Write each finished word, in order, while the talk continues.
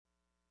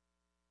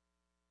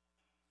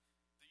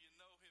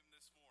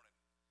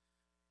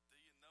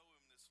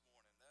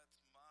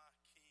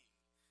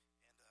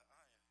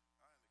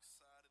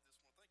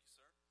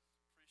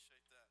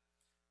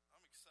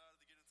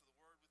excited to get into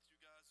the Word with you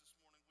guys this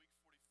morning, week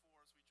 44,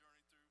 as we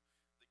journey through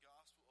the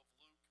Gospel of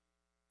Luke.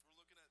 We're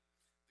looking at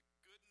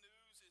the good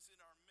news is in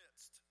our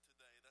midst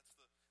today. That's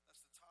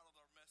the title of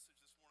our message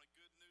this morning.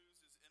 Good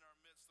news is in our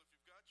midst. So if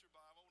you've got your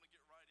Bible, I want to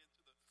get right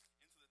into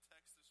the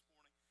text this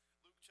morning.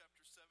 Luke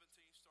chapter 17,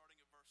 starting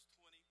at verse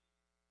 20.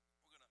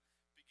 We're going to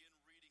begin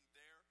reading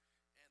there.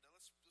 And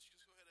let's just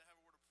go ahead and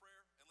have a word of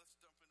prayer, and let's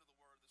jump into the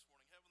Word this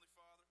morning. Heavenly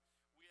Father,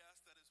 we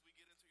ask that as we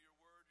get into your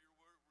Word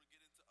will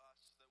get into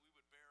us, that we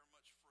would bear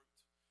much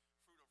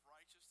fruit of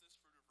righteousness,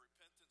 fruit of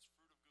repentance,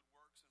 fruit of good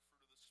works, and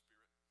fruit of the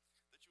Spirit.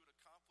 That you would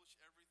accomplish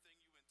everything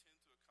you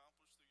intend to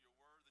accomplish through your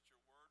Word, that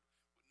your Word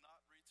would not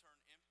return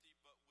empty,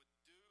 but would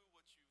do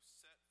what you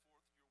set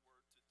forth your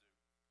Word to do.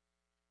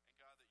 And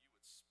God, that you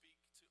would speak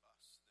to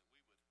us,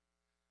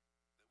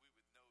 that we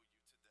would know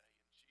you today.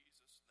 In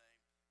Jesus' name,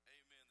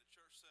 amen. The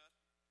church said,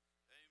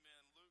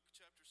 amen. Luke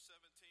chapter 17,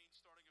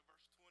 starting at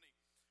verse 20.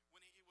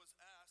 When he was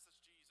asked,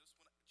 that's Jesus,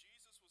 when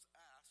Jesus was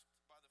asked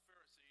by the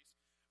Pharisees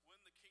when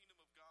the kingdom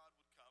of God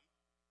would come,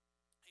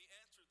 he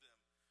answered them,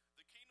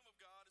 the kingdom of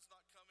God is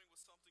not coming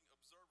with something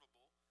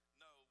observable.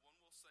 No, one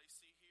will say,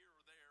 see here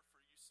or there,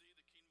 for you see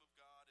the kingdom of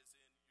God is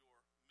in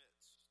your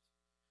midst.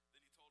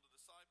 Then he told the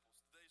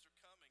disciples, the days are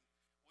coming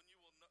when you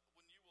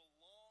will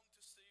long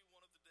to see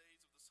one of the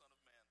days of the Son of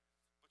Man,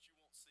 but you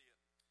won't see it.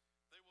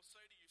 They will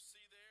say to you,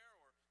 see there,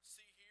 or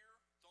see here.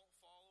 Don't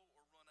follow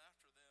or run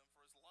after them.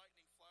 For as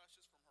lightning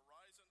flashes from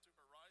horizon to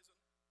horizon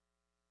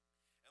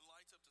and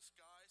lights up the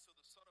sky, so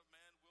the Son of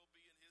Man will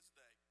be in his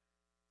day.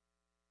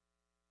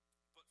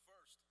 But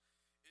first,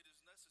 it is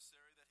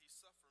necessary that he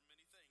suffer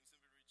many things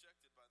and be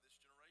rejected by this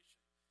generation.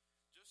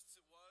 Just as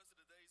it was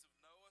in the days of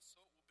Noah, so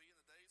it will be in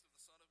the days of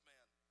the Son of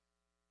Man.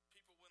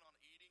 People went on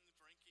eating,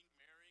 drinking,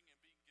 marrying, and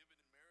being given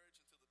in marriage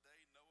until the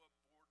day Noah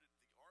boarded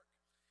the ark.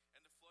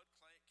 And the flood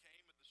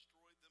came and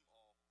destroyed them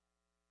all.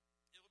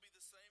 It will be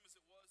the same as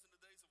it was in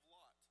the days of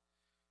Lot.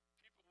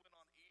 People went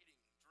on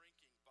eating,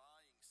 drinking,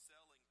 buying,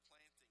 selling,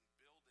 planting,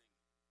 building.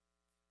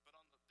 But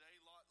on the day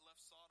Lot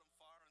left Sodom,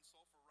 fire and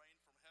sulfur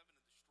rained from heaven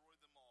and destroyed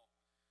them all.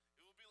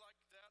 It will be like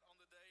that on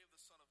the day of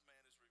the Son of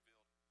Man is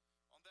revealed.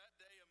 On that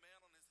day, a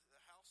man on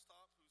the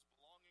housetop whose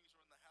belongings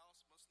are in the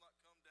house must not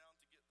come down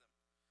to get them.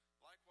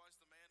 Likewise,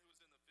 the man who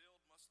is in the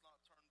field must not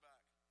turn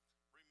back.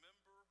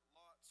 Remember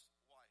Lot's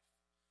wife.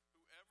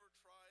 Whoever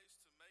tries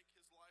to make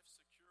his life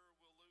secure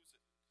will lose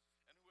it,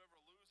 and whoever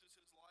loses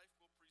his life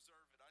will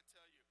preserve it. I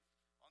tell you,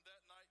 on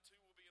that night two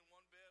will be in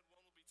one bed,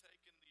 one will be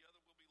taken, the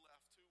other will be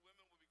left. Two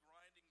women will be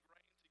grinding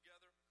grain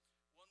together,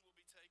 one will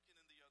be taken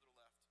and the other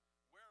left.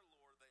 Where,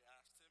 Lord, they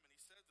asked him, and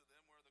he said to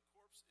them, where the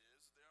corpse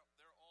is,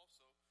 there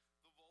also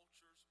the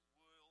vultures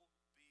will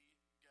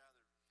be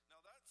gathered.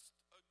 Now that's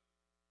the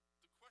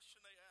question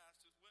they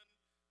asked is when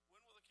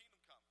will the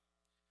kingdom come?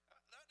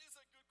 That is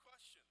a good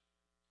question.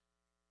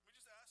 Let me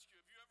just ask you,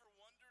 have you ever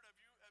wondered, have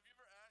you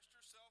ever asked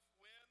yourself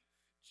when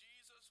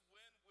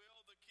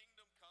will the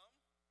kingdom come?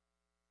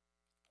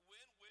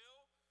 When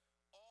will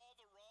all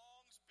the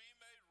wrongs be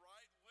made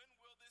right? When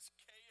will this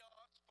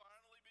chaos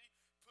finally be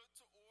put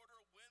to order?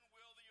 When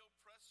will the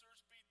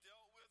oppressors be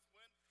dealt with?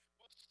 When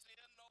will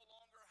sin no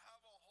longer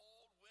have a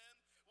hold? When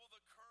will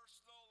the curse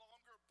no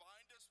longer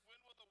bind us?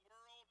 When will the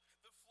world,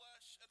 the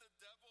flesh, and the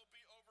devil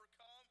be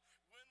overcome?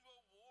 When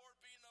will war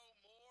be no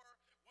more?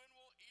 When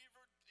will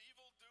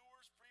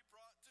evildoers be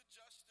brought to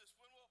justice?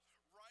 When will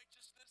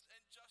righteousness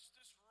and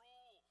justice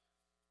rule?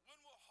 When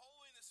will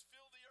holiness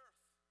fill the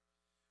earth?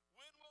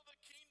 When will the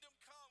kingdom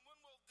come? When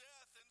will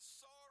death and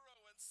sorrow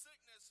and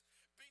sickness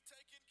be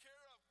taken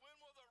care of? When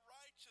will the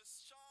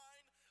righteous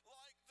shine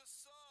like the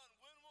sun?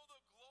 When will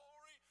the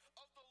glory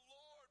of the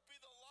Lord be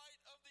the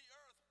light of the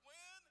earth?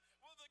 When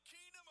will the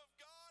kingdom of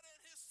God and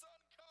his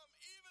Son come?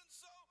 Even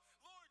so,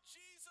 Lord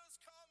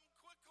Jesus, come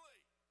quickly.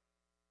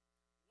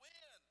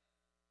 When?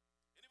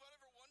 Anybody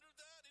ever wondered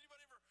that?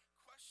 Anybody ever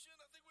questioned?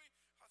 I think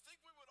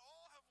we would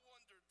all have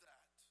wondered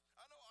that.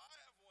 I know I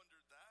have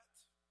wondered that.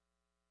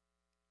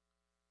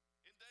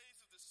 In days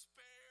of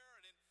despair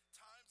and in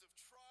times of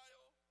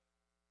trial,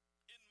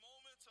 in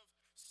moments of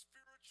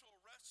spiritual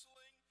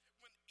wrestling,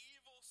 when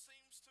evil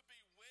seems to be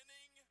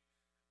winning,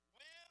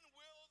 when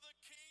will the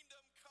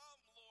kingdom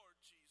come, Lord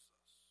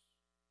Jesus?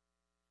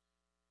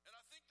 And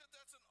I think that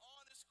that's an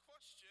honest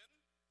question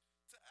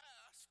to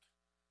ask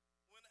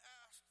when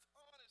asked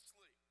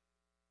honestly.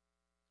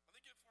 I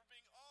think if we're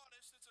being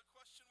honest, it's a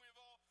question we've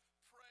all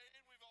prayed,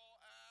 we've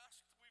all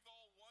asked, we've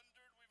all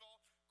wondered, we've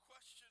all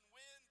questioned.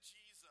 When,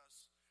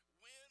 Jesus?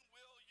 When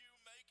will you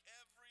make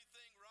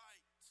everything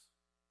right?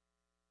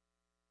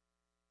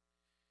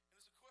 And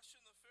it's a question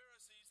the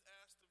Pharisees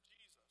asked of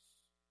Jesus.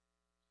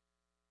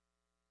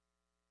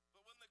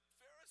 But when the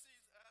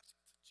Pharisees asked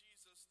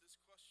Jesus this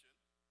question,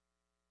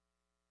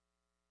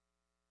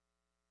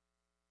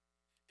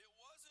 it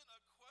wasn't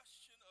a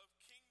question of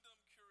kingdom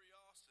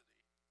curiosity.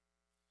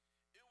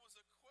 It was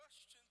a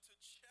question to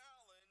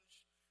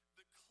challenge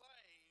the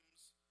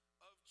claims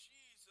of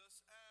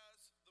Jesus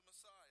as the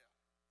Messiah.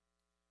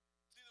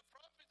 See, the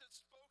prophets had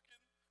spoken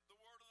the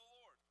word of the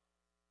Lord.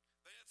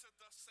 They had said,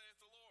 thus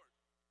saith the Lord.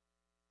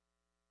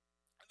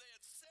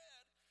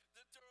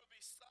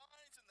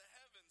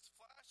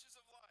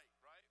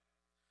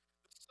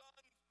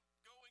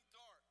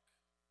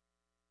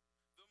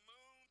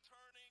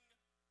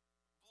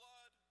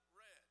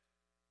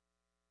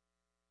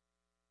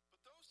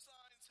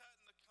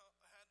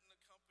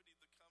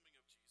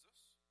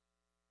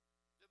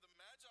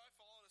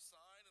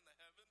 sign in the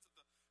heavens at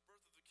the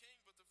birth of the king,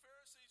 but the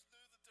Pharisees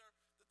knew that there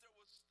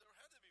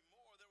had to be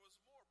more. There was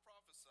more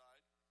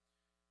prophesied.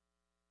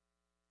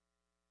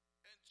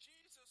 And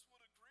Jesus would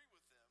agree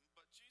with them,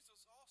 but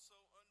Jesus also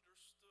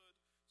understood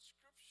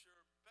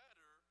Scripture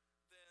better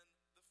than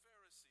the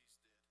Pharisees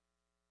did.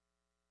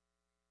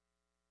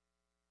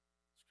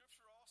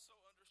 Scripture also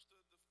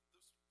understood the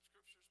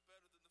Scriptures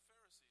better than the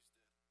Pharisees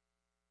did.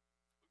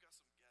 We've got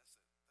some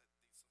guests that need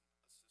some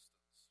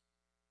assistance.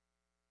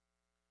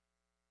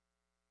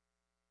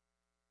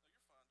 No,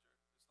 you're fine, Jared. It's no big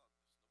deal.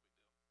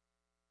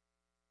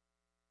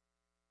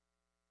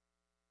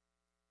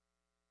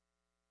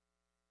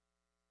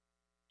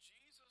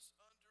 Jesus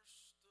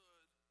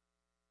understood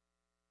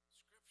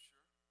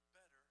Scripture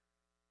better than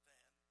the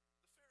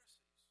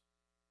Pharisees.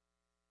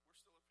 We're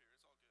still up here. It's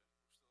all good.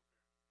 We're still up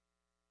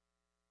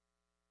here.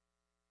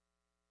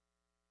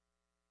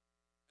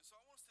 And so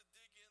I want us to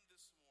dig in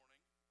this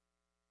morning.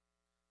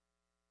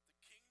 The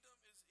kingdom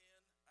is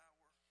in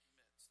our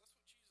midst. That's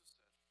what Jesus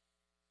said.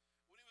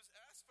 When he was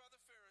asked by the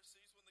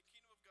Pharisees when the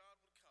kingdom of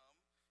God would come,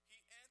 he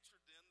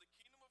answered them, the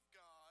kingdom of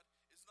God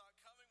is not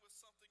coming with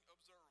something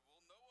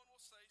observable. No one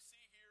will say,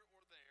 see here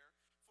or there,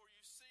 for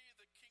you see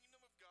the kingdom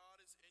of God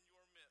is in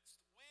your midst.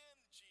 When,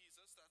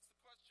 Jesus? That's the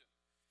question.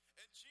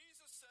 And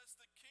Jesus says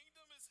the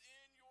kingdom is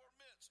in your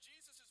midst.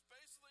 Jesus is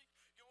basically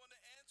going to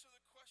answer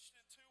the question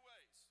in two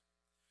ways.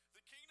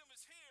 The kingdom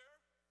is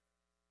here,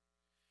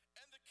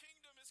 and the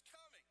kingdom is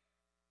coming.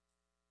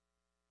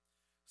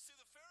 See,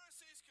 the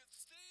Pharisees could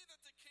see that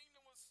the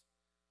kingdom was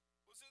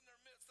in their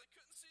midst. They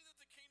couldn't see that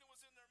the kingdom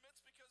was in their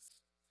midst because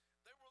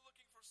they were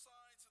looking for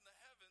signs in the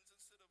heavens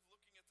instead of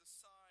looking at the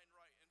sign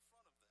right in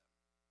front of them.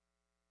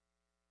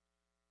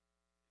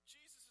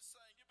 Jesus is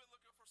saying, you've been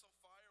looking for some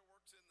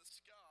fireworks in the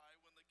sky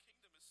when the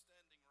kingdom is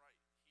standing right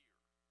here.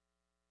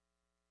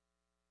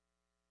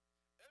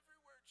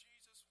 Everywhere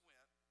Jesus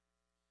went,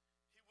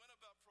 he went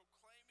about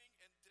proclaiming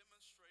and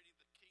demonstrating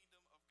the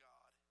kingdom of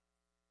God.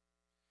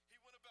 He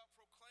went about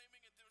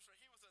proclaiming and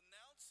demonstrating. He was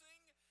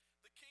announcing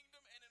the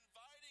kingdom and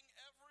inviting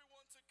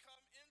everyone to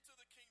come into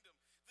the kingdom.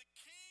 The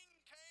king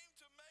came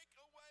to make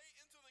a way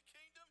into the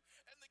kingdom,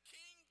 and the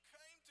king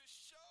came to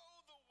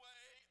show the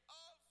way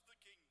of the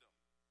kingdom.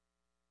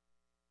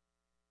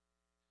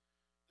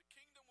 The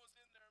kingdom was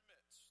in their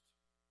midst.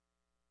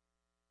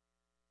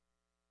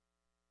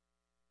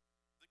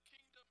 The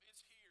kingdom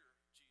is here,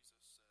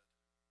 Jesus said.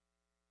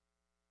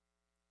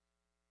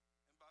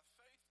 And by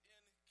faith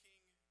in King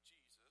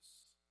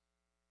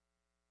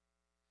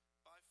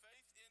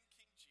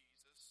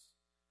Jesus,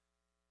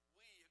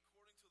 we,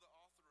 according to the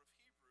author of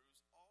Hebrews,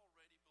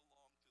 already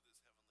belong to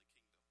this heavenly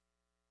kingdom.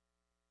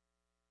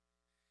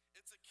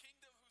 It's a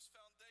kingdom whose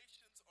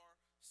foundations are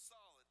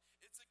solid.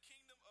 It's a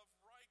kingdom of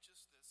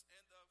righteousness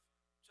and of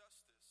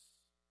justice.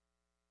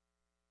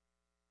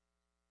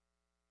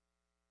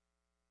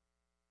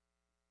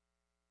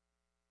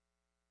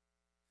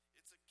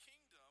 It's a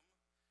kingdom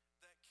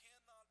that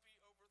cannot be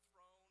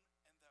overthrown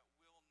and that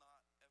will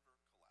not ever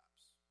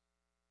collapse.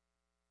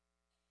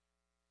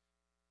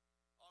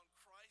 On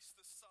Christ,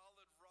 the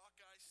solid rock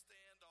I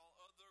stand, all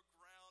other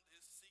ground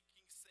is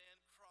seeking sand.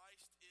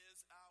 Christ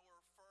is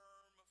our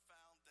firm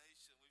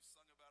foundation. We've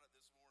sung about it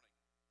this morning.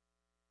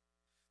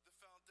 The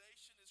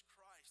foundation is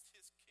Christ.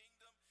 His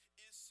kingdom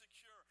is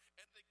secure.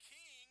 And the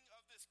king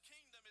of this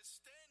kingdom is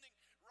standing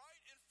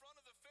right in front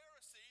of the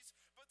Pharisees,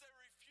 but they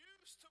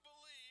refused to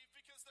believe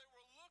because they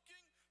were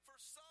looking for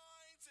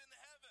signs in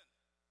heaven.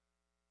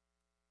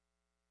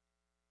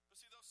 But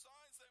see, those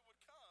signs, they would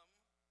come.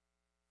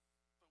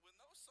 But when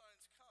those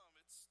signs come,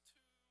 it's too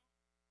late.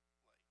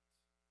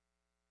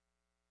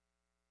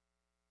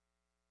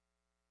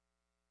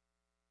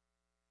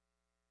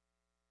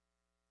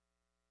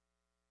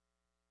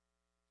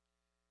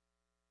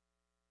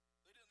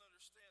 They didn't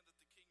understand that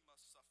the king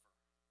must suffer.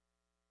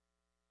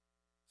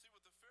 See,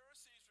 what the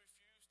Pharisees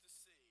refused to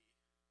see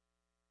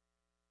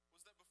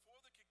was that before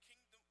the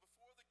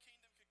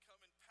kingdom could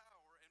come in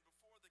power and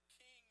before the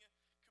king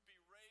could be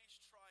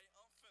raised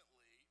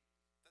triumphantly,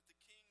 that the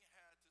king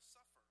had to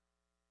suffer.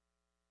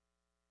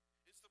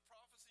 It's the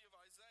prophecy of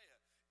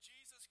Isaiah.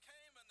 Jesus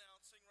came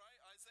announcing, right?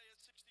 Isaiah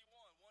 61,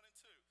 1 and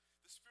 2.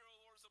 The Spirit of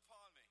the Lord is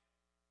upon me,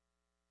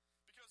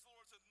 because the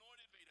Lord has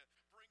anointed me to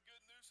bring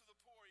good news to the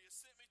poor. He has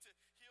sent me to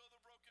heal the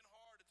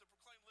brokenhearted, to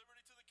proclaim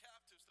liberty to the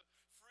captives, to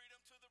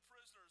freedom to the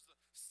prisoners, the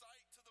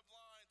sight to the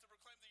blind, to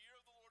proclaim the year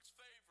of the Lord's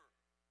favor,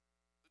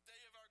 the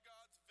day of our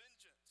God's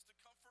vengeance, to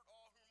comfort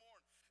all who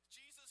mourn.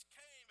 Jesus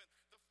came, and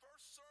the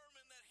first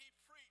sermon that he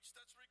preached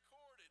that's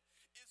recorded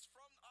is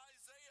from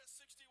Isaiah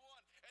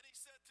 61. And he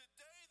said,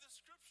 today the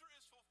scripture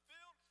is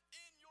fulfilled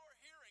in your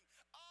hearing.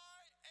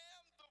 I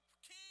am the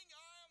king,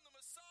 I am the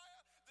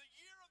Messiah, the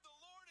year of the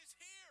Lord is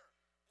here.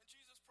 And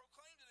Jesus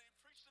proclaimed it and he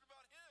preached it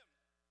about him.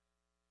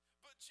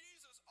 But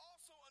Jesus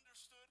also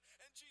understood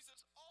and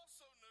Jesus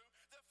also knew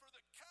that for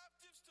the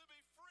captives to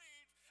be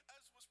freed,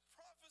 as was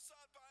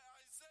prophesied by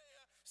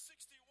Isaiah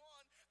 61,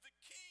 the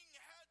king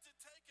had to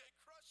take a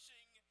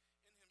crushing in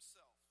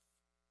himself.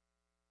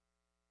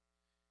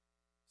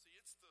 See,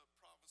 it's the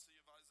prophecy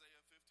of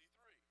Isaiah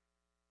 53.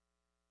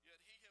 Yet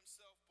he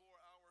himself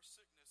bore our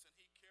sickness, and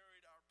he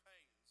carried our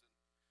pains.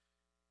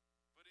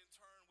 But in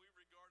turn, we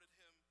regarded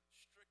him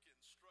stricken,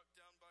 struck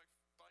down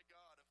by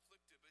God,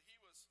 afflicted. But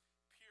he was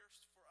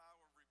pierced for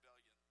our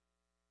rebellion,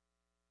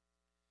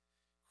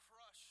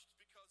 crushed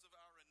because of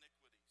our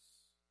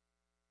iniquities.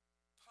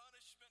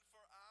 Punishment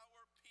for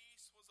our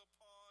peace was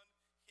upon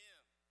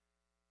him,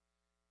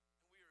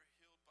 and we are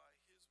healed by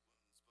his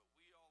wounds. But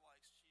we all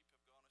like sheep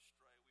have gone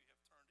astray. We have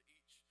turned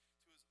each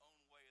to his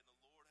own way, and the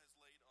Lord has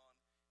laid on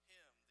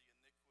him the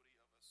iniquity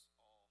of us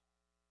all.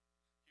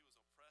 He was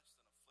oppressed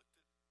and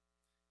afflicted,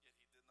 yet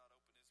he did not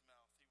open his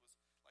mouth. He was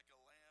like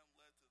a lamb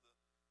led to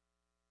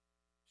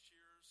the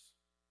shears,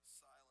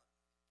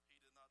 silent. He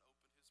did not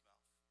open his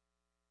mouth.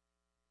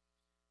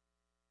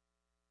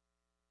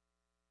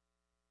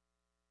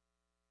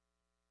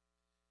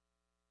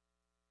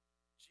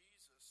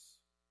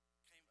 Jesus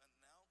came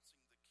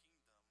announcing the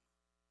kingdom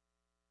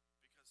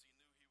because he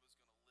knew he was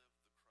going to live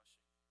the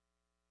crushing.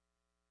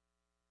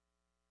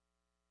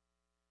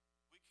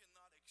 We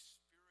cannot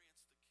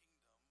experience the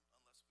kingdom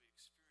unless we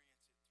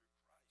experience it through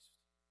Christ.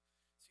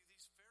 See,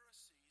 these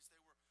Pharisees,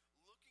 they were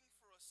looking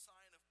for a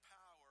sign of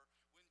power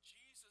when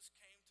Jesus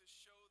came to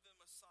show them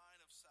a sign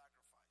of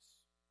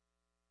sacrifice.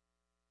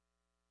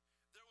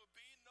 There would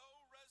be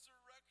no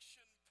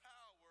resurrection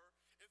power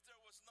if there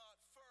was not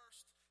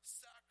first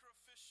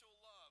sacrificial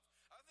love.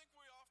 I think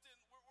we're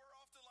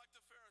often like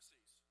the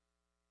Pharisees,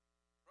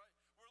 right?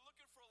 We're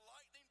looking for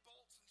lightning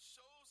bolts and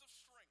shows of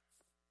strength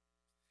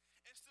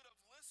instead of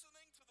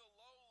listening to the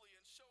lowly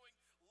and showing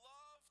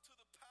love to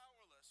the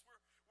powerless.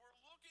 We're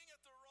looking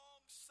at the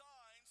wrong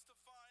signs to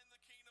find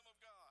the kingdom of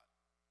God.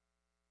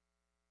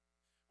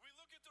 We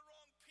look at the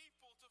wrong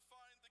people to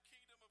find the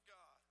kingdom of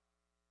God.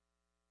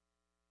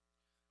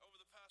 Over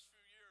the past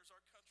few years,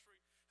 our country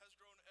has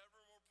grown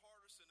ever more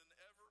partisan and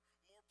ever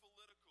more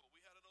political.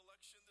 We had an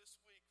election this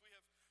week. We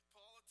have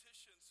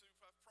politicians who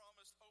have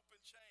promised hope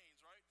and change,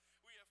 right?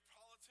 We have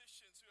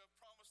politicians who have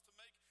promised to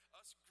make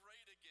us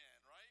great again,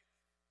 right?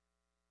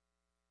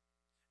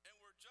 And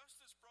we're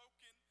just as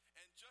broken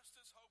and just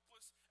as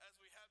hopeless as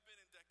we have been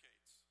in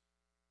decades.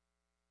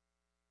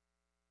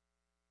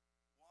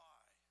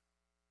 Why?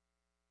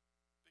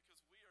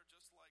 Because we are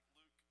just like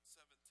Luke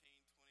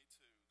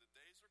 17:22. The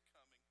days are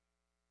coming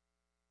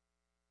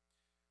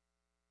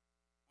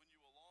when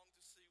you will long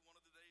to see one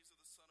of the days of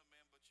the Son of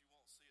Man, but you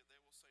won't see it. They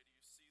will say to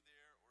you, see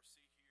there or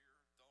see here.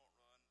 Don't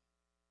run,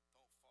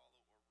 don't follow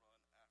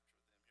or run after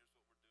them.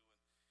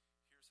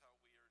 Here's what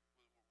we're doing.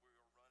 Here's how we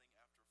are running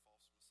after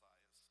false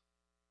messiahs.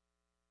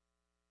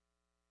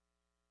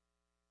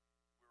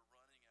 We're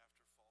running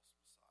after false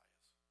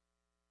messiahs.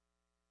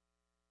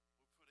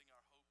 We're putting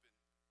our hope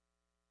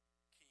in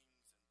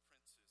kings and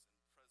princes and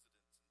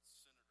presidents and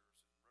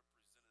senators and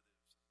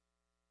representatives.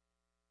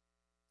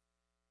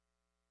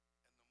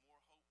 And the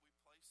more hope we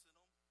place in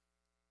them, the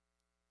more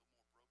broken we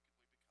become.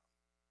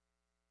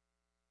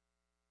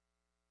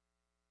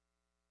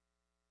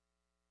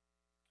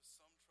 Because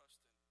some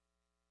trust in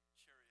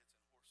chariots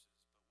and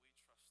horses, but we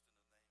trust in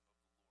the name of the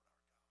Lord our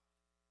God.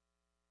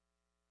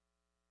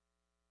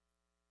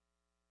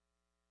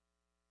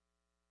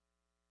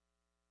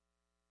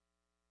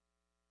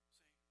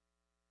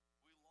 See,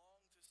 we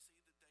long to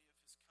see the day of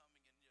his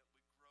coming, and yet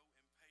we grow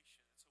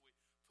impatient. And so we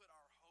put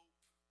our hope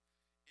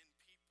in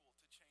people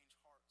to change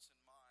hearts and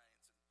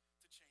minds and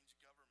to change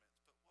government.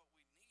 But what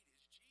we need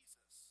is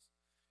Jesus.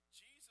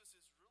 Jesus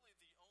is really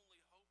the only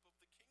hope of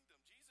the kingdom.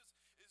 Jesus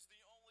is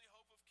the only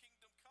hope of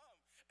kingdom come.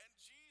 And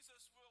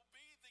Jesus will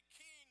be the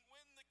king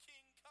when the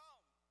king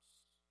comes.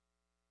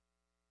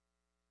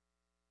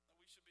 Now,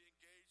 we should be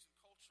engaged in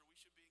culture. We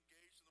should be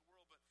engaged in the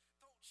world. But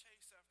don't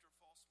chase after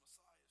false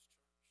messiahs,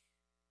 church.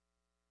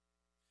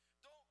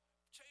 Don't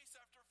chase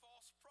after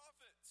false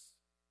prophets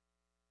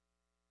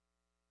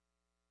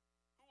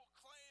who will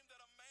claim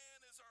that a man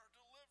is our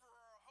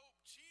deliverer, our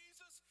hope.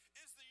 Jesus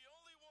is the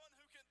only one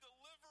who can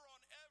deliver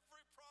on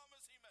every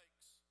promise he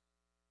makes.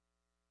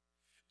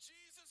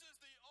 Jesus is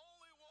the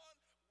only one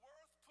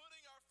worth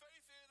putting our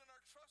faith in and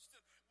our trust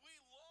in. We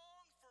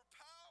long for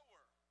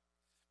power,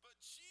 but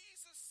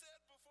Jesus said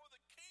before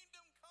the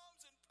kingdom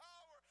comes in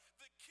power,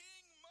 the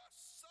king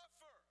must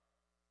suffer.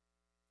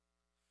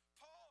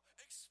 Paul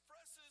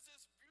expresses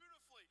this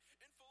beautifully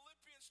in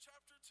Philippians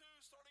chapter 2,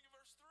 starting in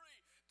verse 3.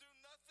 Do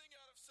nothing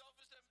out of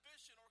selfish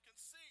ambition or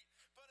conceit,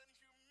 but in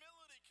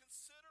humility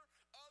consider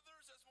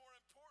others as more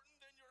important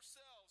than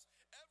yourselves.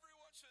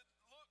 Everyone should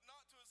look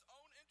not to his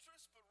own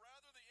interests, but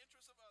rather the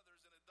interests of others,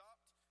 and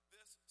adopt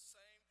this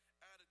same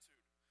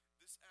attitude.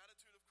 This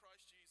attitude of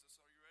Christ Jesus.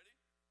 Are you ready?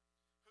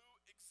 Who,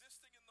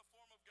 existing in the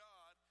form of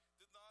God,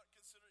 did not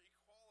consider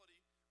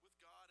equality with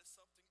God as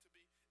something to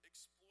be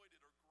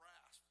exploited or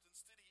grasped.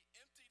 Instead, he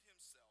emptied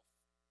himself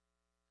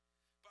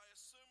by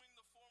assuming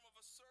the form of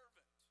a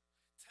servant,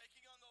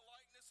 taking on the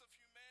likeness of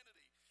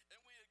humanity.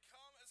 And when he had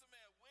come as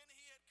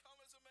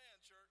a man,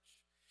 church,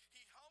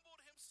 he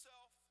humbled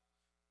himself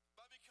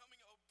by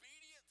becoming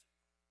obedient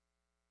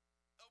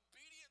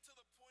to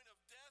the point of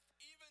death,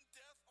 even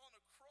death on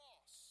a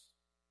cross.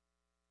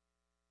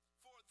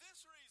 For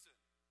this reason,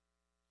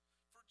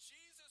 for for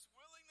Jesus'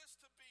 willingness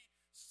to be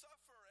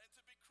suffer and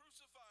to be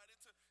crucified and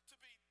to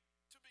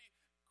be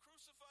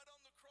crucified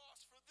on the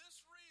cross. For this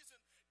reason,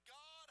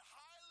 God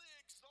highly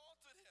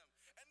exalted him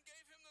and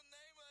gave him the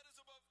name that is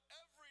above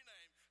every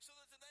name, so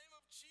that the name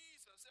of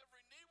Jesus,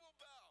 every knee will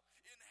bow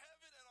in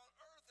heaven and on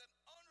earth and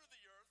under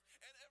the earth,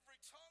 and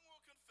every tongue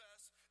will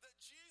confess that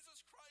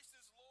Jesus Christ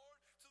is Lord,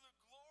 to the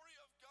glory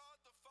of God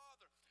the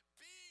Father.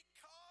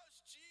 Because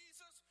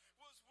Jesus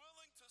was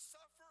willing to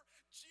suffer,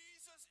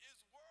 Jesus is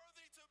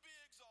worthy to be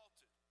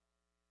exalted.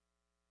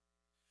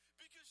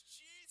 Because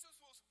Jesus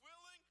was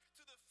willing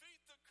to defeat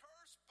the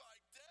curse by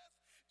death,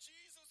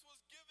 Jesus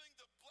was giving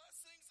the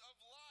blessings of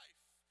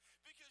life.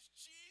 Because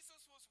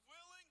Jesus was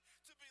willing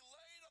to be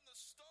laid on the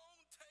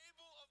stone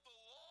table of the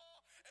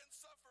law and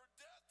suffer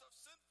death of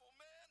sinful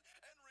man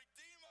and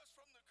redeem us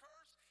from the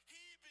curse,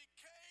 he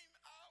became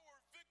our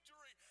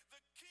victory.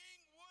 The king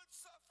would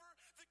suffer,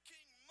 the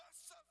king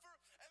must suffer,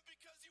 and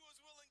because he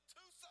was willing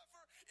to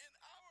suffer in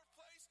our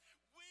place,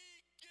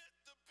 we get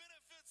the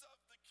benefits of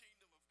the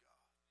kingdom of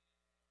God.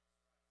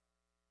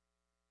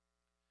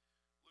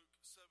 Luke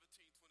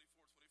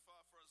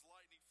 17:24-25, for as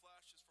lightning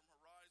flashes from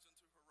horizon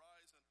to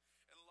horizon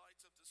and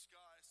lights up the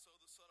sky, so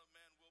the Son of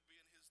Man will be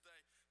in his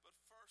day. But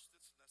first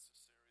it's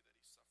necessary that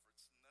he suffer.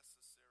 It's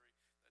necessary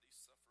that he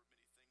suffer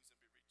many things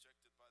and be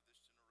rejected by this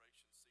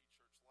generation.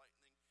 See, church,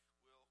 lightning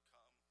will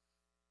come.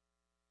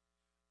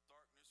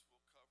 Darkness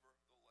will cover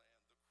the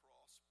land. The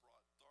cross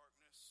brought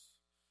darkness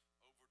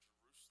over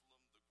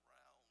Jerusalem. The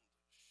ground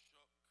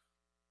shook.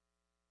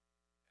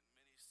 And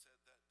many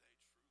said that day,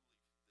 truly,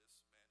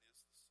 this man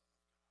is the Son of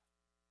God.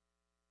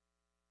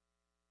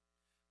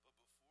 But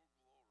before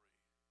glory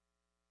came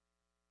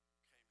humiliation.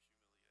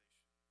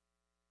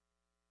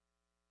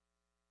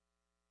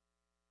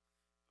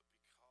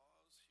 But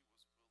because he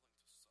was willing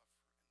to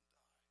suffer and die,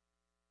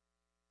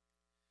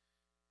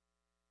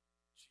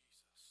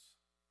 Jesus was exalted. Things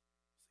in heaven, things on earth, things under the earth will proclaim his kingdom. See, the king will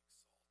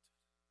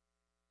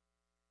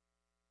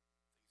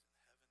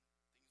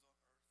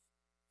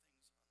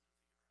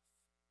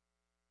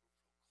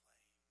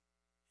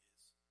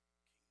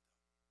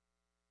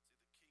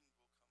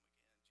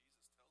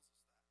come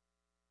again.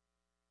 Jesus tells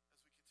us that.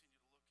 As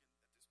we continue to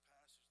look at this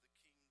passage, the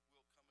king will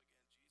come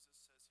again.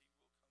 Jesus says he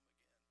will come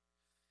again.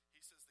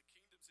 He says the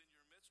kingdom's in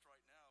your midst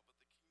right now, but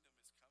the kingdom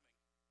is coming.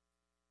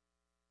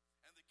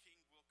 And the king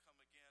will come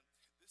again.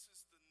 This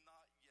is the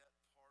not yet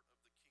part of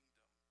the kingdom.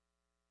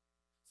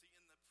 See,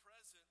 in the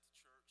present,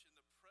 church, in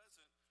the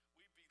present,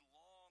 we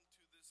belong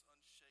to this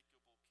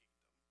unshakable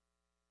kingdom.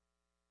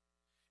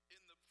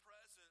 In the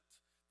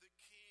present, the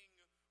king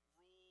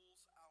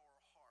rules our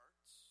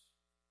hearts.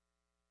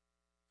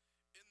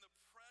 In the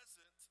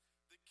present,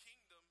 the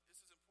kingdom,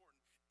 this is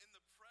important, in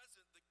the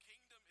present, the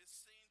kingdom is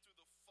seen through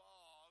the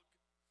fog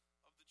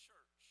of the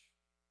church.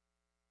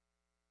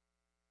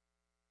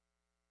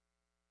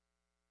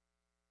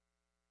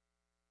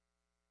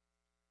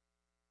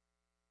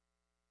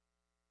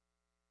 We're a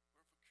peculiar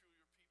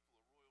people,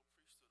 a royal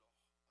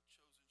priesthood, a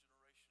chosen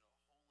generation,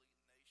 a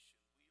holy nation.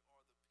 We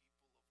are the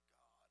people of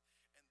God,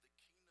 and the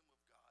kingdom of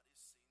God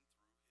is seen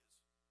through his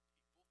people,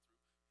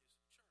 through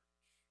his church.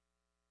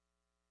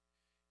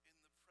 In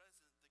the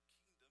present, the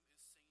kingdom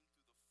is seen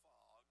through the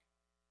fog.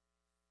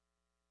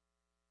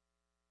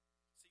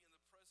 See, in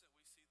the present,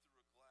 we see through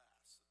a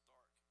glass, a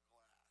dark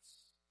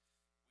glass.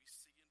 We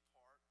see in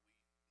part,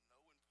 we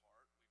know in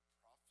part, we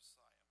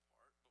prophesy in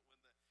part, but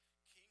when the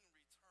king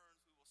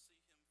returns, we will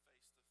see him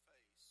face to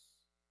face.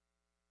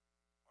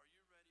 Are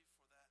you ready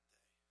for that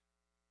day?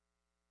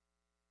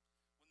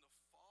 When the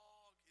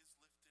fog is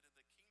lifted and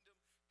the kingdom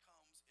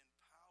comes in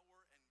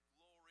power and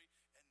glory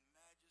and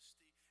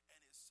majesty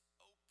and is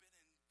open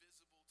and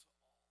visible to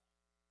all.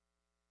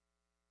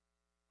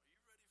 Are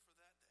you ready for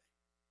that day?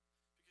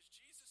 Because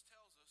Jesus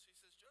tells us, he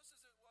says, just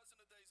as it was in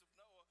the days of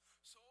Noah,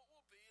 so it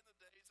will be in the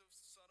days of the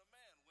Son of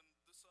Man, when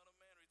the Son of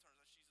Man returns.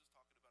 That's Jesus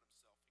talking about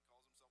himself. He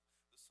calls himself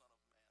the Son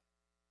of Man.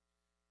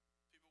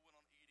 People went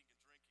on eating and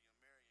drinking and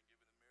marrying and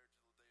giving in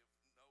marriage until the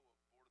day of Noah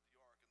boarded the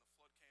ark, and the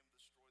flood came and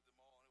destroyed them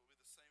all. And it will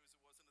be the same as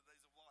it was in the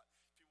days of Lot.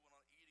 People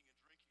went on eating and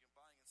drinking and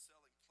buying and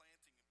selling,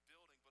 planting and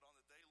building. But on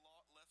the day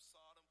Lot left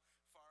Sodom,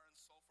 fire and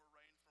sulfur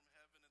rained from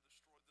heaven and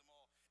destroyed them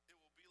all. It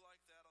will be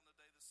like that on the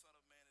day the Son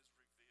of Man is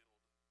revealed.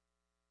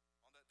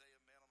 On that day, a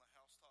man on the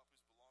housetop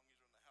whose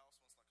belongings are in the house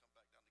must not come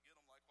back down to get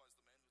them. Likewise,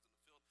 the man who's in the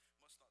field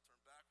must not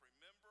turn back.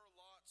 Remember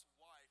Lot's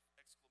wife!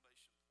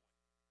 Exclamation point.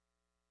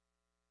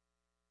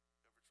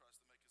 Whoever tries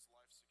to make his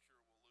life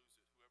secure will lose it.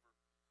 Whoever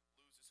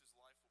loses his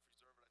life will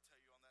preserve it. I tell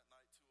you, on that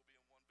night, two will be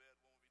in one bed.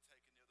 One will be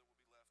taken, the other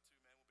will be left.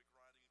 Two men will be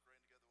grinding and grain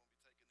together. One will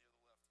be taken, the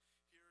other left.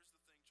 Here is the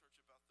thing, church,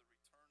 about the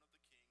return of the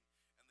king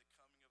and the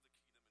coming of the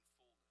kingdom in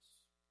fullness.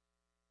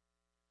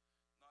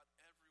 Not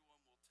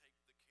everyone will take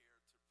the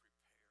care to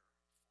prepare for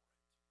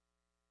it.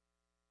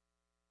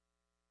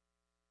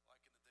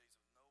 Like in the days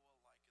of Noah,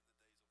 like in the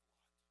days of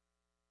Lot.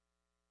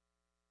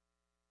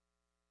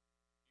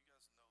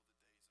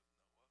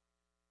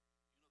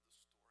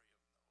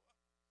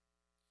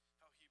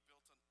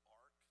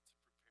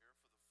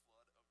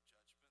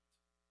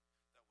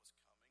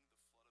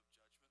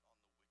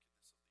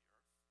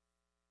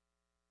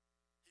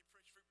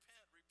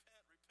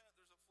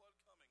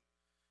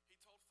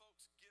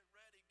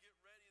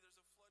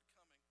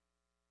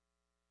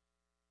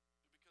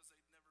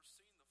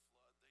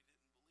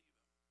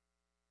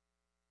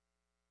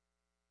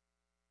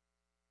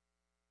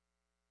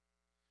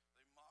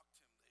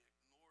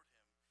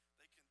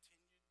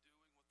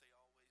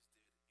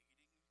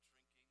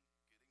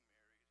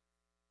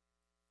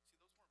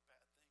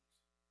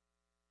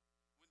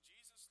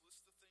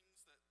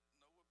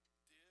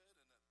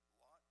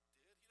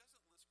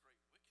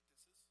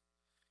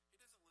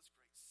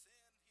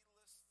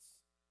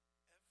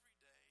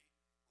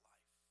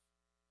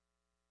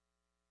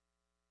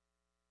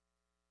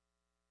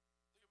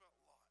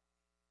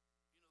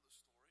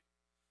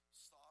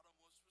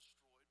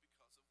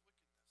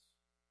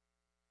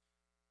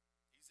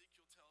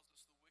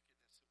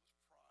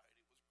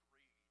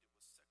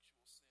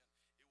 sin.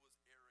 It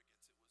was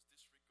arrogance. It was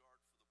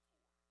disregard for the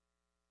poor.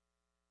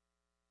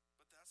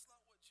 But that's not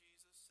what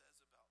Jesus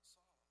says about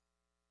Sodom.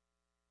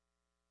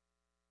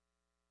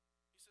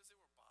 He says they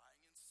were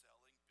buying and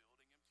selling,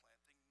 building and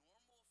planting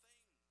normal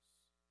things.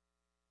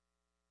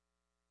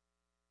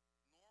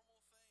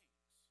 Normal things.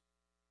 Here's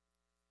what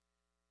Jesus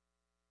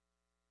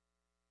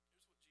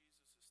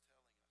is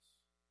telling us.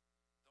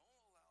 Don't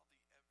allow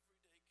the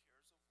everyday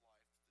cares of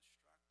life to distract you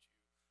of your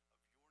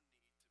need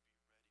to be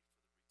ready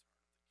for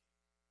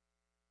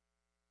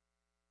the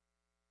return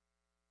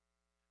of the King.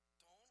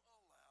 Don't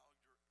allow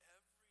your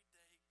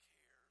everyday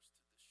cares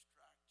to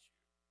distract you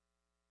from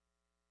being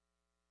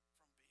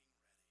ready.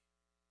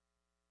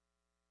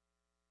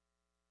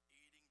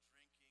 Eating,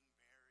 drinking,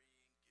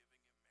 marrying, giving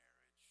in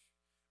marriage,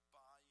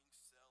 buying,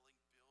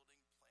 selling,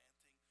 building,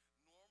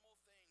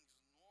 planting,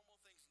 normal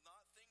things,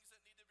 not things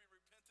that need to be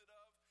repented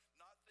of,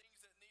 not things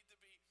that need to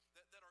be,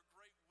 that are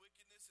great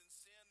wickedness and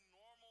sin,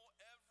 normal,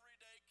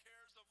 everyday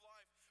cares of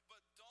life.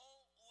 But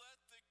don't let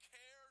the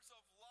cares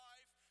of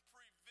life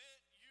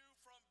prevent you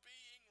from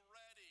being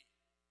ready.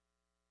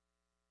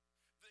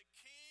 The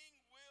King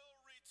will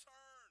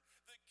return.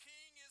 The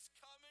King is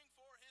coming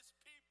for his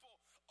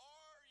people.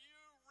 Are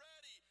you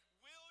ready?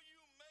 Will you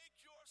make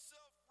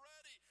yourself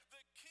ready?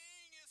 The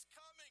King is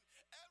coming.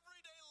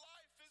 Everyday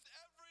life is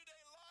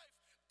everyday life.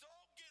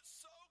 Don't get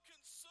so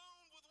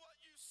consumed with what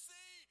you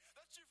see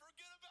that you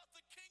forget about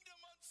the kingdom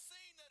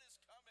unseen that is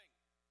coming.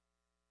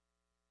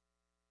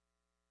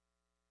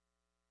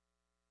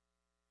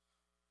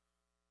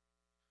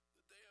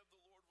 The day of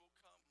the Lord will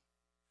come.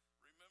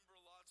 Remember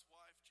Lot's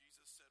wife,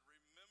 Jesus said.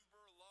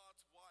 Remember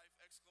Lot's wife,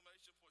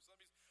 exclamation point. So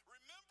that means,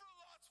 remember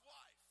Lot's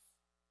wife.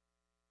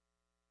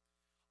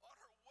 On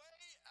her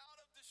way out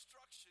of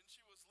destruction,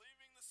 she was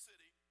leaving the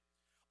city.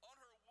 On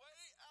her way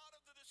out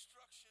of the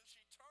destruction,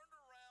 she turned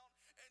around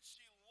and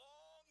she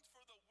longed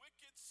for the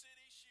wicked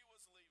city she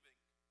was leaving.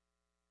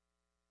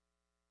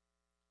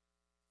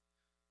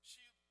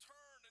 She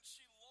turned and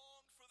she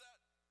longed for that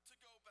to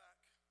go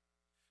back.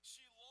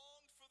 She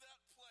longed for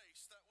that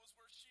place. That was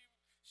where she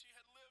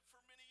had lived for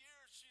many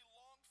years. She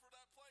longed for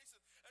that place.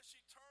 And as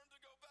she turned to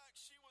go back,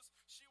 she was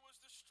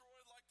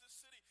destroyed like the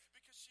city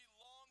because she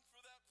longed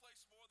for that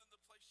place more than the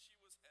place she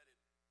was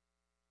headed.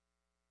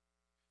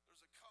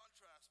 There's a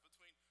contrast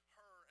between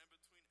her and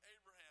between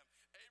Abraham.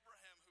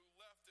 Abraham, who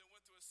left and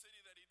went to a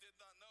city that he did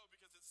not know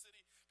because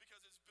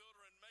its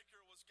builder and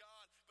maker was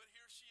God. But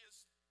here she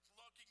is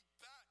looking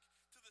back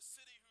to the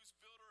city whose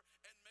builder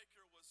and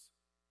maker was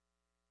sin.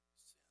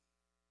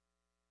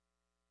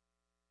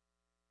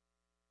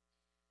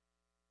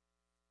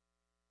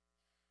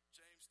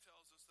 James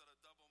tells us that a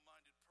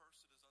double-minded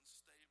person is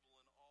unstable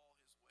in all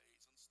his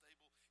ways,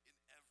 unstable in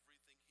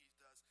everything he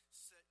does.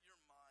 Set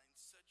your mind,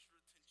 set your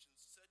attention,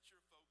 set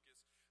your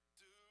focus.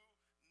 Do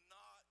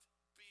not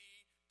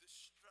be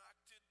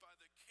distracted by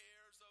the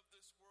cares of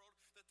this world,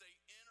 that they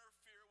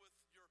interfere with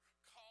your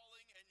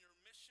calling and your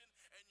mission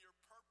and your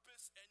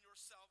purpose and your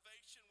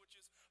salvation, which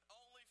is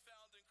only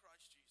found in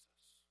Christ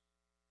Jesus.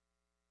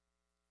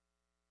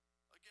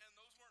 Again,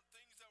 those weren't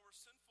things that were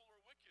sinful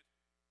or wicked.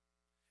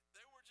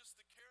 They were just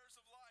the cares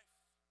of life.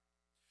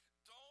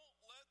 Don't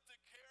let the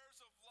cares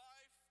of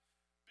life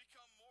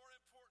become more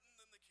important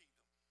than the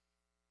kingdom.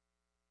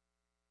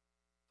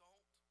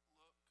 Don't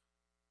look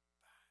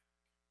back.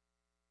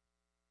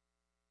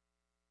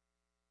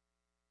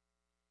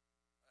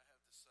 I have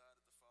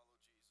decided to follow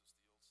Jesus,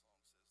 the old song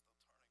says.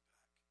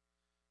 No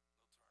turning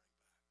back.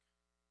 No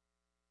turning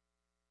back.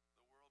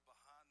 The world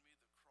behind me,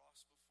 the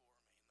cross before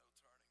me. No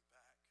turning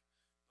back.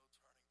 No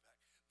turning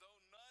back.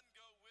 Though none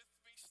go with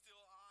me,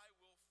 still I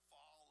will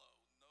follow.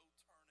 No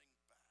turning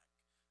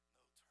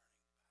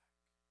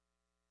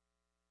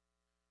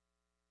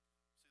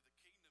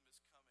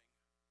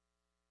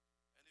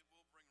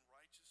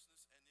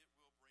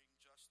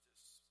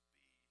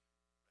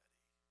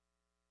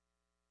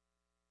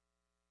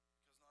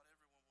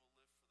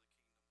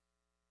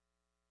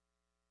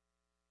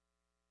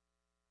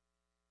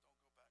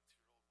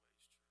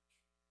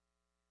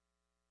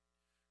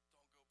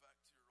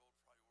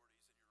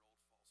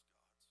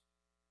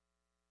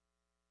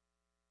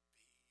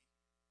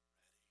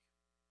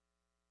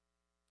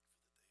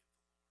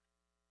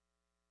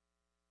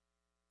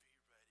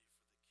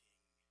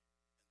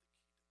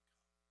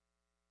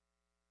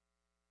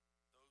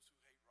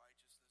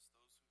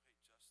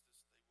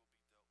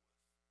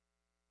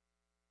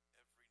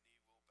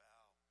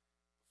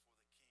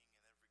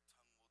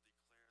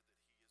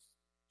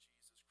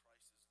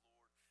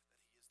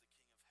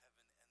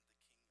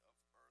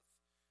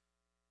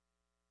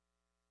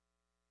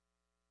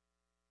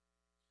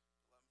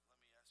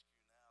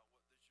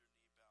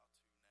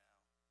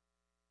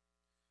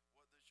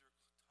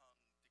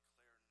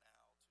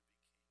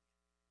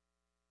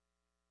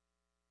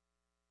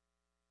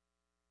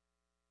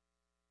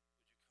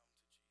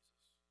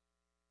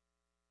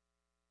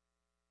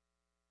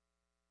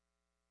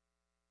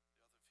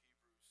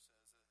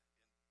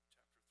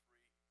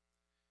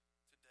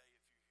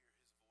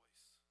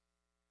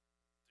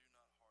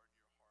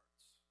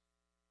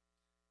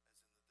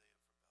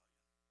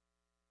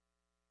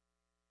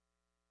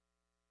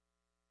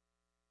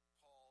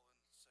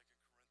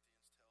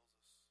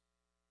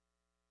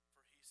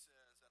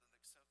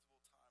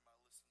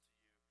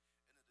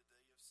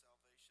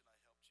salvation I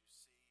helped you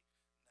see.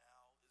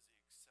 Now is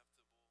the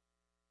acceptable time.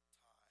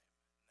 Now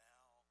is the day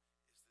of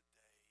salvation.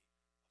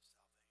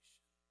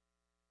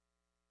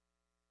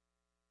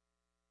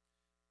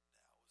 Now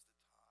is the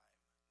time.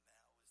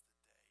 Now is the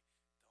day.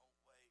 Don't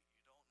wait.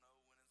 You don't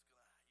know when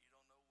you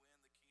don't know when the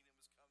kingdom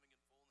is coming in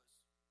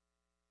fullness.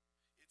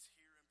 It's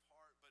here in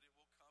part, but it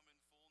will come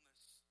in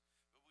fullness.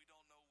 But we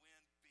don't know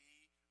when.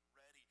 Be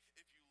ready.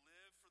 If you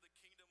live for the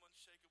kingdom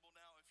unshakable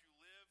now, if you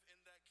live in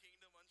that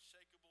kingdom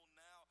unshakable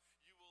now,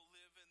 you will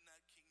live in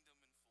that kingdom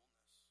in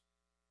fullness.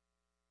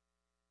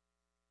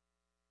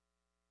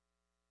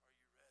 Are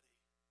you ready? Are you living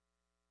in the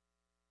kingdom now?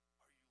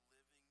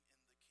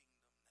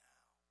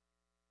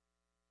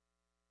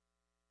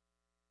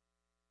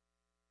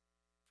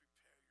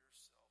 Prepare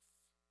yourself,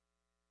 young man,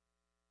 young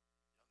woman.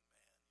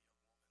 Prepare yourself. You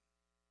who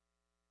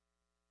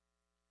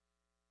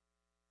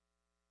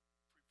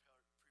are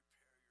aged.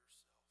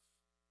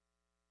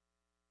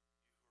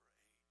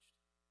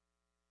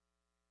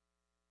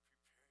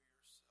 Prepare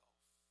yourself for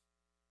the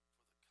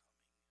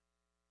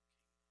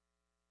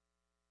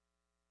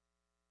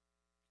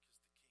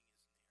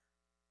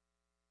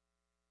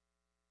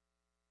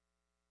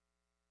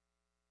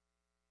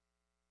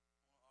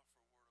coming kingdom.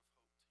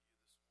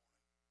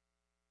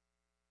 Because the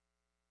king is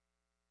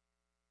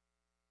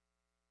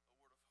near. I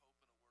want to offer a word of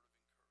hope to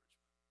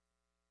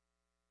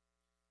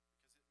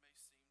you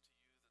this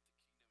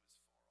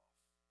morning. A word of hope and a word of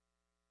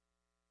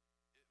encouragement.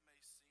 Because it may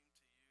seem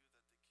to you that the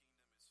kingdom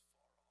is far off.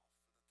 It may seem to you that the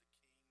kingdom is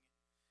far off and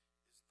that the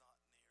king is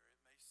not near.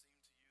 It may seem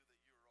to you that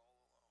you're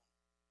all alone.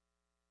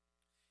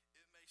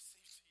 It may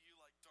seem to you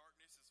like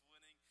darkness is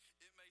winning.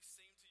 It may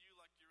seem to you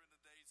like you're in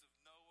the days of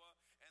Noah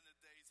and the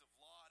days of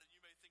Lot, and you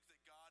may think that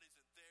God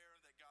isn't there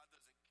and that God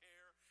doesn't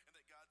care and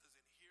that God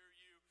doesn't hear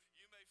you.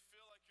 You may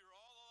feel like you're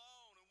all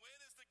alone. And when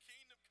is the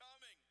kingdom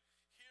coming?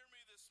 Hear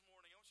me this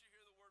morning. I want you to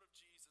hear the word of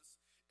Jesus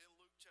in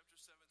Luke chapter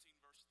 17,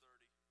 verse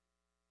 30.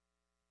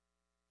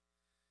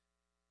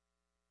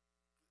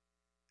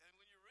 And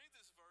when you read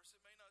this verse,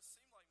 it may not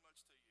seem like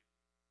much to you.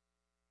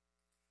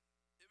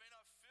 It may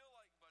not feel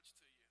like much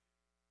to you.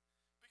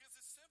 Because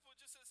it's simple. It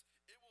just says,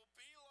 it will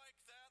be like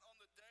that on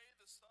the day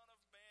the Son of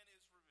Man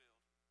is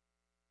revealed.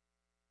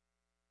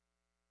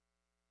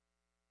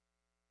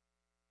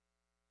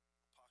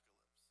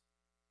 Apocalypse.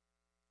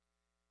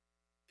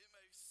 It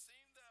may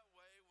seem that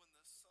way when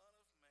the Son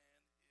of Man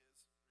is revealed.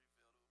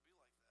 It will be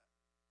like that.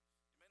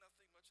 You may not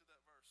think much of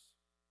that verse.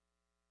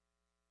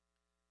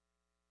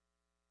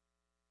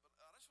 But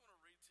I just want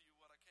to read to you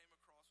what I came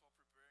across while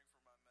preparing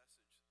for my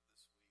message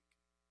this week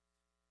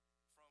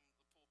from the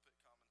pulpit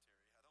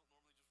commentary. I don't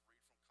normally just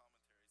read from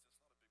commentaries.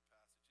 It's not a big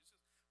passage. It's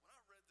just, when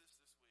I read this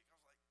week, I was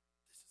like,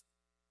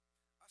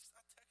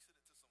 I texted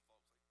it to some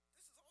folks, like, this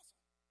is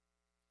awesome.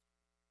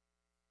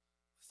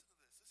 Listen to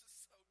this. This is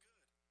so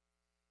good.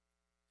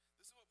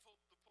 This is what the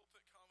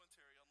pulpit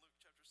commentary on Luke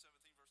chapter 17,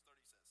 verse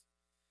 30 says.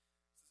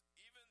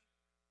 It says,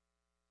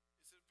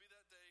 it said, be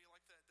that day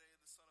like that day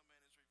the Son of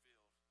Man is revealed.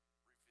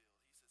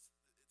 He says,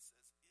 it says,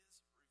 is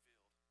revealed.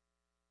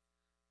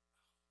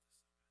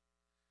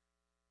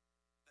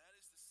 Oh,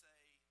 this is so good. That is to say,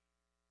 when he's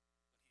revealed,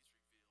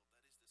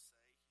 that is to say, he's been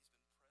present all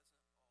along.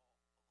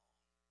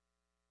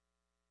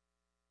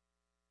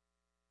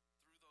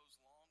 Through those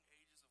long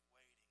ages of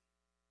waiting,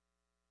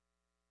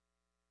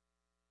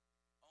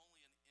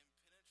 only an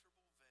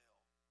impenetrable veil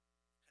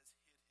has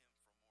hid him from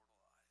mortal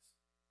eyes.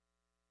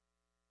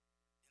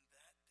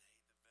 In that day, the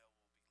veil will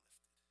be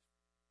lifted,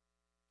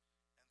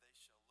 and they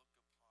shall look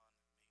upon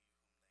me whom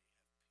they have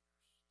pierced.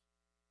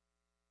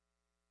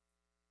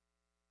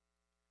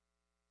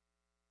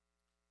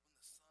 When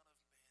the Son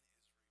of Man is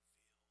revealed, he's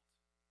been here the whole time.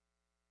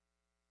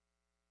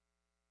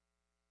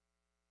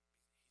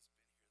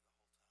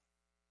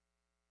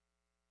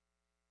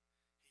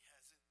 He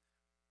hasn't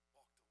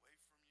walked away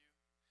from you.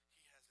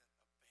 He hasn't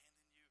abandoned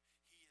you.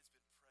 He has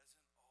been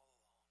present all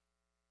along.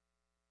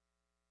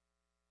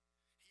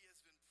 He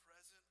has been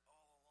present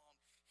all along.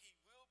 He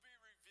will be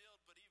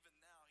revealed, but even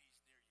now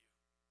he's near you.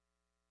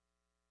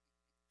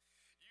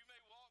 You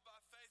may walk by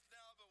faith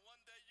now, but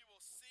one day you will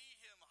see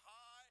him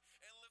high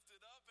and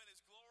lifted up and his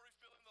glory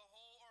filling the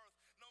whole earth.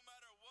 No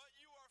matter what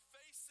you are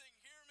facing,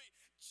 hear me,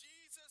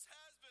 Jesus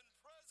has been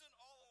present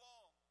all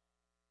along.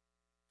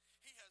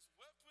 He has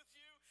wept with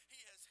you.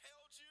 He has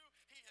held you.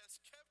 He has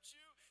kept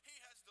you. He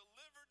has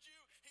delivered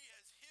you. He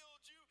has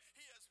healed you.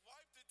 He has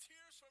wiped the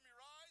tears from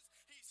your eyes.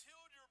 He's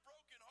healed your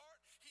broken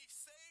heart. He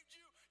saved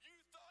you.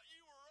 You thought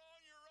you were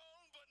on your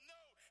own, but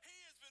no,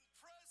 he has been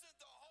present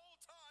the whole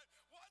time.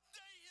 One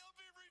day he'll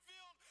be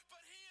revealed,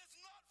 but he is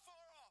not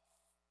far off.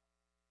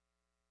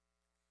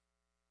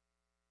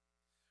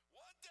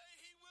 One day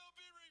he will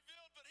be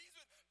revealed, but he's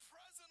been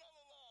present all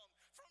along.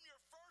 From your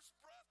first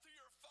breath to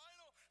your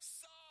final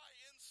sigh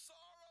in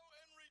sorrow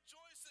and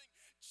rejoicing,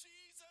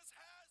 Jesus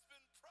has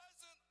been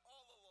present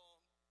all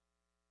along.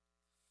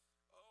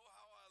 Oh,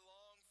 how I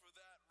long for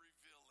that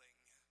revealing.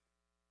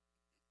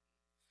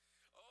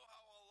 Oh,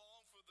 how I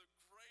long for the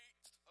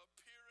great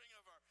appearing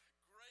of our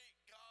great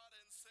God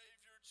and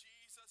Savior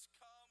Jesus.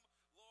 Come,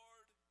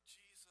 Lord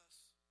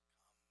Jesus, come.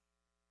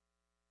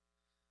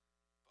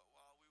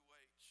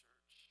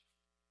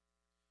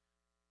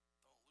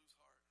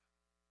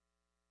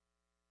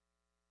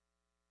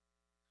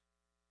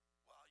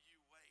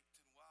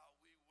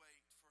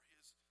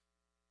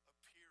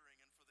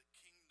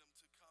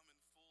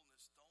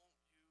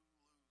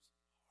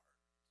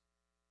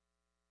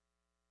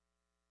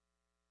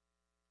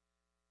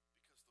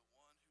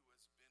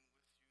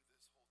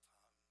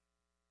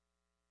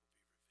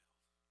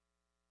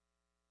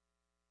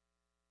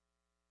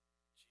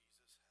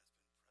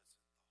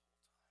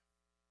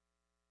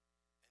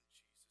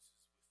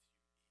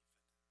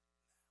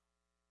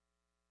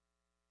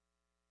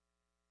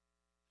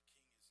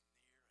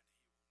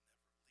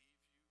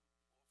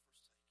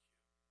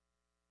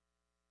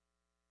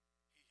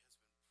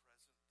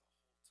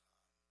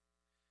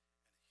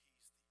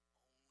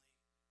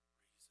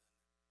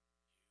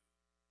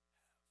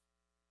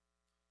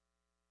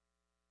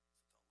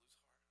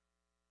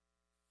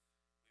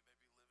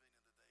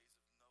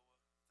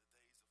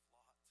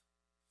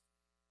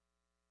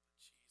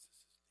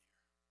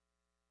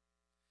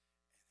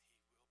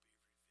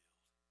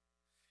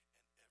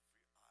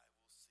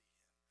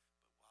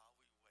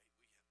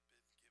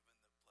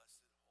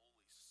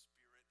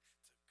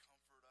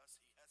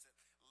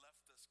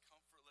 us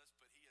comfortless,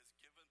 but he has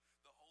given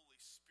the Holy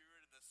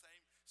Spirit, and the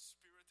same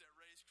Spirit that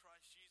raised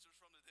Christ Jesus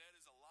from the dead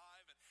is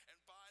alive,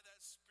 and by that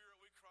Spirit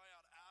we cry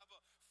out,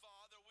 Abba,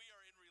 Father. We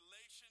are in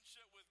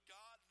relationship with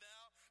God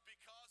now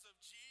because of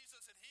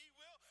Jesus, and he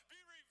will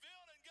be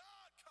revealed, and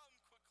God, come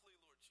quickly,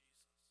 Lord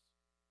Jesus.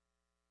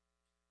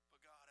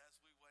 But God, as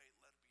we wait,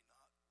 let me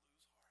not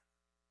lose heart,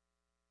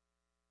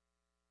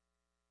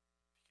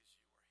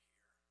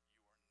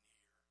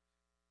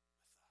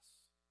 because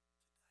you are here,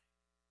 you are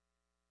near with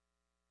us today.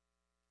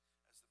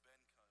 As the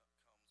band comes,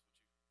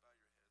 would you bow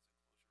your heads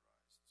and close your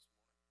eyes this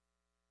morning?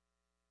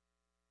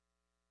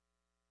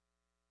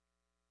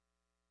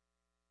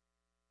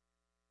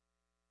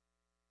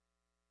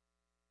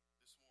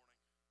 This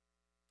morning,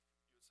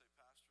 you would say, Pastor, I am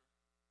not living as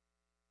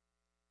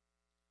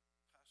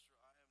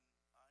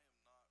if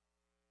I'm ready for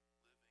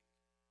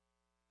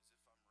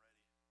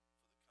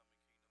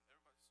the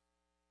coming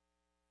kingdom.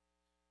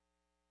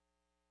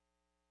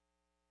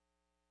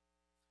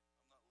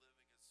 I'm not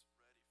living as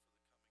ready for the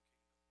coming kingdom.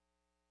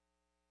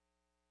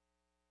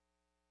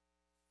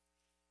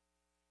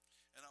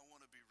 And I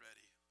want to be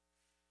ready.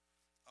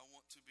 I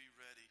want to be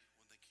ready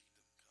when the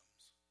kingdom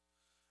comes.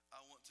 I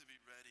want to be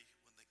ready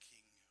when the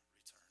king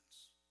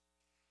returns.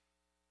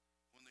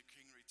 When the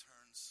king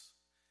returns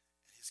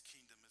and his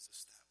kingdom is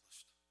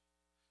established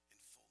in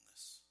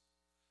fullness.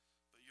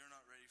 But you're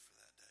not ready for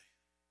that day.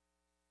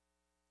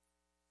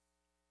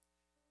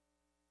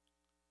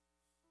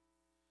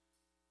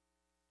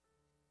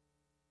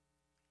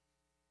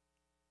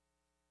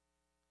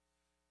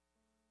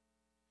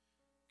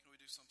 Can we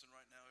do something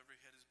right now? Every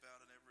head is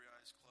bowed and every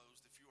eye is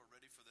closed. If you are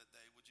ready for that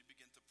day, would you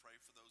begin to pray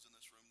for those in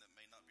this room that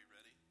may not be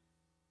ready?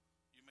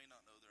 You may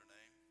not know their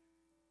name.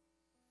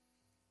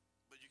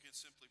 But you can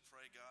simply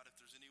pray, God, if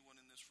there's anyone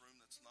in this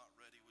room that's not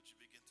ready, would you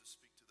begin to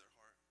speak to their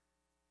heart?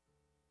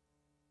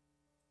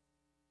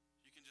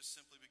 You can just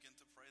simply begin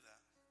to pray that.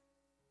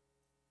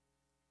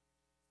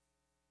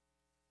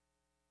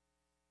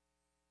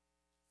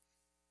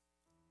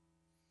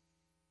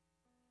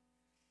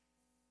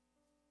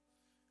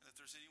 And if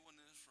there's anyone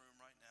in this room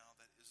right now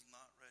that is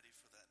not ready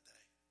for that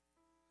day,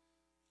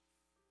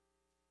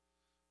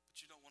 but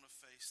you don't want to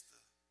face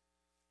the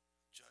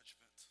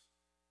judgment,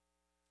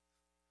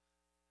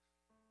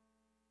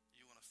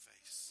 you want to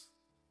face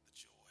the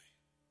joy.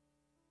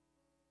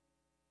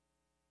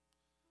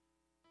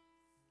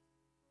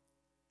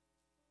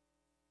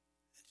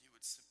 And you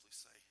would simply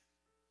say,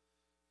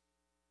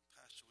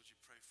 Pastor, would you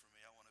pray for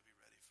me? I want to be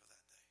ready for that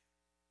day.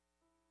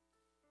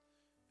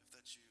 If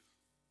that's you,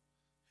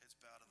 heads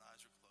bowed and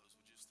eyes are closed,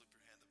 would you slip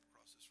your hand up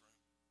across this room?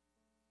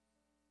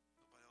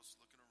 Nobody else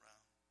looking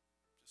around.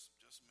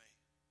 Just me.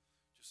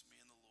 Just me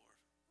and the Lord.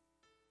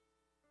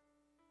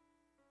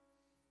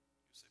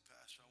 You say,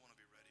 Pastor, I want to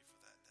be ready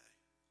for that day.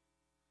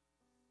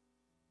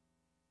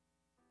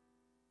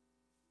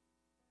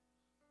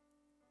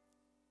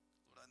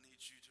 Lord, I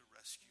need you to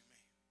rescue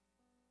me.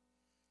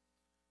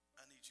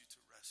 I need you to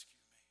rescue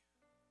me.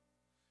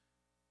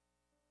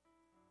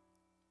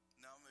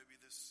 Now maybe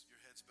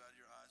your head's bowed,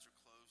 your eyes are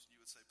closed, and you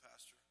would say,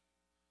 Pastor,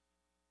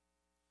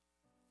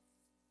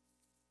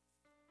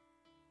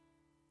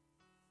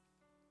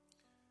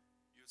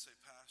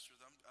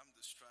 I'm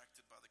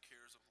distracted by the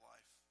cares of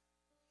life.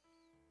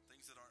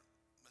 Things that aren't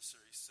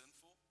necessarily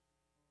sinful,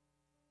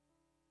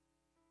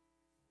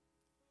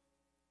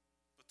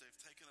 but they've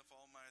taken up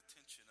all my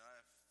attention. I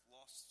have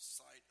lost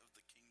sight of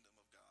the kingdom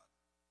of God.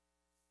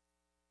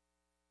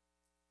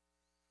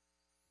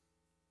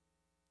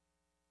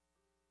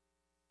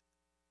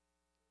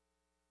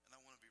 And I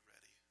want to be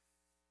ready.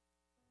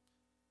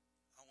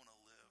 I want to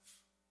live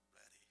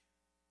ready.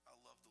 I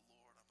love the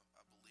Lord.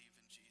 I believe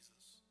in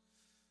Jesus.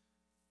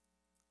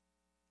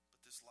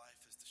 But this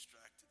life has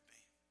distracted me.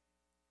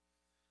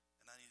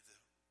 And I need to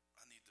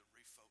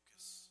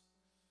refocus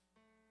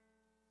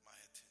my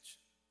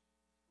attention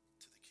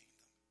to the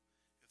kingdom.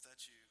 If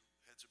that's you,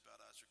 heads are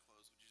bowed, eyes are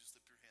closed, would you just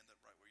slip your hand up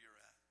right where you're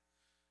at?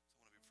 So I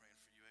want to be praying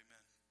for you.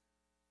 Amen.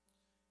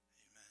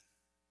 Amen.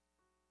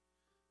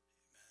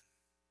 Amen.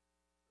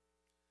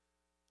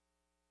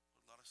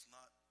 Lord, let us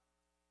not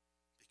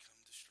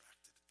become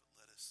distracted, but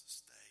let us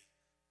stay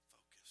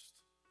focused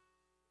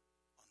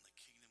on the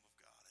kingdom of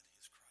God and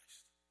his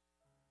Christ.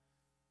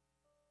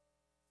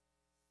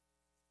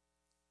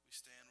 We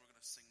stand, we're going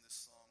to sing this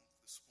song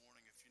this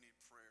morning. If you need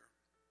prayer,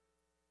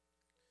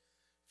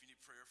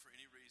 for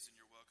any reason,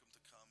 you're welcome to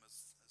come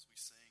as we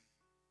sing.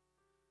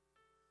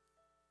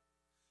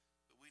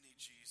 But we need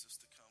Jesus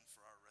to come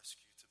for our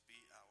rescue, to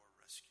be our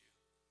rescue.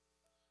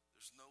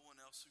 There's no one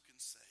else who can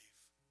save.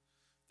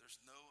 There's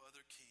no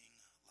other king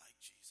like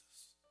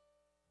Jesus.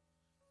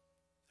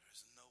 There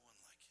is no one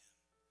like him.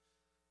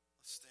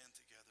 Let's stand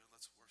together.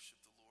 Let's worship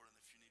the